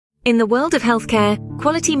In the world of healthcare,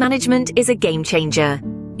 quality management is a game changer.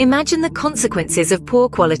 Imagine the consequences of poor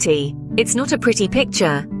quality. It's not a pretty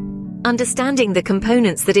picture. Understanding the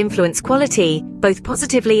components that influence quality, both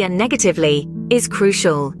positively and negatively, is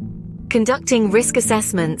crucial. Conducting risk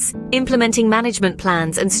assessments, implementing management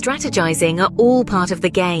plans, and strategizing are all part of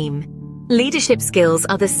the game. Leadership skills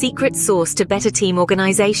are the secret sauce to better team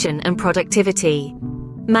organization and productivity.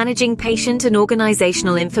 Managing patient and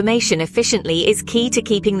organizational information efficiently is key to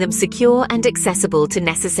keeping them secure and accessible to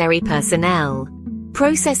necessary personnel.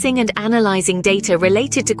 Processing and analyzing data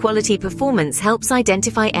related to quality performance helps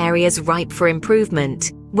identify areas ripe for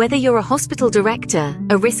improvement. Whether you're a hospital director,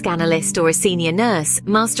 a risk analyst, or a senior nurse,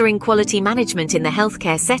 mastering quality management in the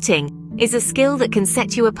healthcare setting is a skill that can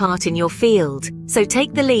set you apart in your field. So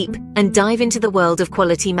take the leap and dive into the world of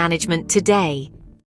quality management today.